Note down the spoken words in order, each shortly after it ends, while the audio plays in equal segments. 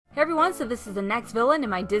Hey everyone, so this is the next villain in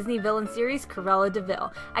my Disney villain series, Cruella De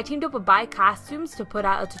Vil. I teamed up with Buy Costumes to put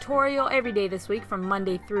out a tutorial every day this week from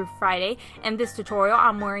Monday through Friday. And this tutorial,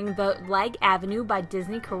 I'm wearing the Leg Avenue by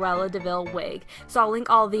Disney Cruella De Vil wig. So I'll link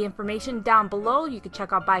all the information down below. You can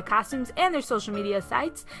check out Buy Costumes and their social media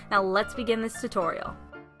sites. Now let's begin this tutorial.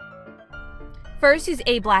 First, use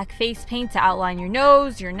a black face paint to outline your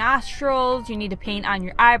nose, your nostrils. You need to paint on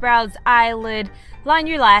your eyebrows, eyelid, line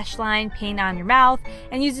your lash line, paint on your mouth,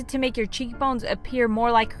 and use it to make your cheekbones appear more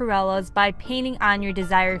like Cruella's by painting on your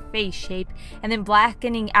desired face shape, and then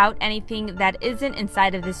blackening out anything that isn't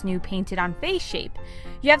inside of this new painted on face shape.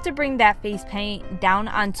 You have to bring that face paint down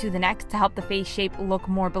onto the neck to help the face shape look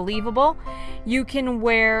more believable. You can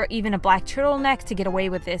wear even a black turtleneck to get away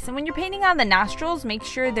with this, and when you're painting on the nostrils, make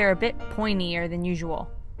sure they're a bit pointier than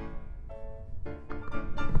usual.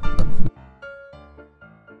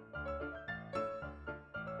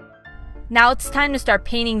 Now it's time to start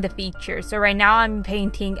painting the features. So right now I'm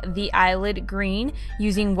painting the eyelid green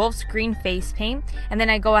using Wolf's green face paint, and then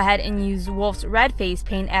I go ahead and use Wolf's red face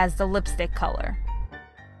paint as the lipstick color.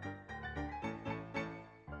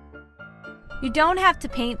 You don't have to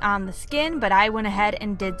paint on the skin, but I went ahead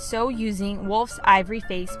and did so using Wolf's Ivory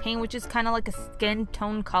face paint, which is kind of like a skin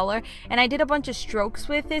tone color, and I did a bunch of strokes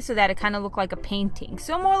with it so that it kind of looked like a painting,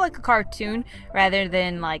 so more like a cartoon rather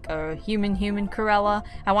than like a human Cruella.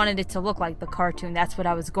 I wanted it to look like the cartoon. That's what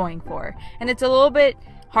I was going for, and it's a little bit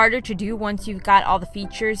harder to do once you've got all the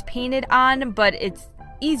features painted on, but it's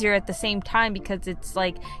easier at the same time because it's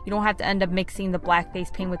like you don't have to end up mixing the black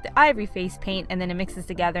face paint with the ivory face paint and then it mixes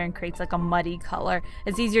together and creates like a muddy color.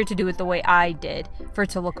 It's easier to do it the way I did for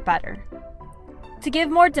it to look better. To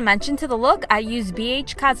give more dimension to the look, I used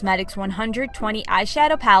BH Cosmetics 120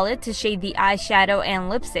 eyeshadow palette to shade the eyeshadow and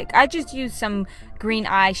lipstick. I just used some green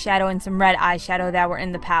eyeshadow and some red eyeshadow that were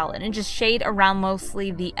in the palette and just shade around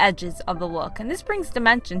mostly the edges of the look, and this brings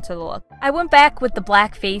dimension to the look. I went back with the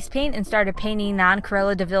black face paint and started painting on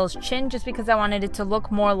Cruella De Vil's chin just because I wanted it to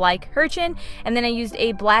look more like her chin, and then I used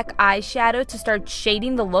a black eyeshadow to start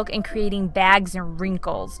shading the look and creating bags and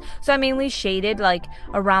wrinkles. So I mainly shaded like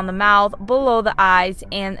around the mouth, below the eyes,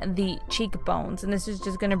 and the cheekbones, and this is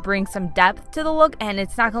just going to bring some depth to the look, and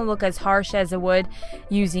it's not going to look as harsh as it would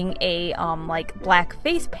using a like black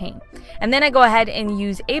face paint. And then I go ahead and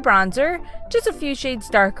use a bronzer, just a few shades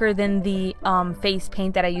darker than the face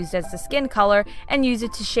paint that I used as the skin color, and use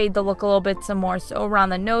it to shade the look a little bit some more, so around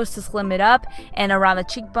the nose to slim it up and around the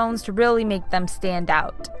cheekbones to really make them stand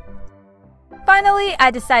out. Finally,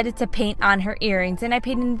 I decided to paint on her earrings, and I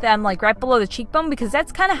painted them like right below the cheekbone because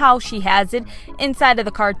that's kind of how she has it inside of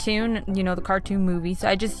the cartoon, you know, the cartoon movie. So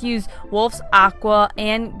I just used Wolf's aqua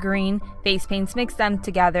and green face paints, mixed them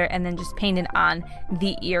together, and then just painted on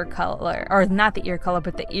the ear color, or not the ear color,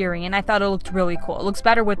 but the earring, and I thought it looked really cool. It looks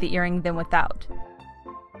better with the earring than without.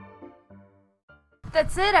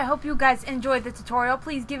 That's it. I hope you guys enjoyed the tutorial.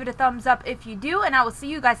 Please give it a thumbs up if you do, and I will see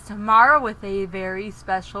you guys tomorrow with a very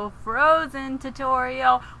special Frozen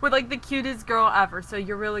tutorial with like the cutest girl ever. So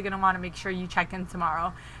you're really going to want to make sure you check in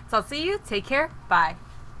tomorrow. So I'll see you. Take care. Bye.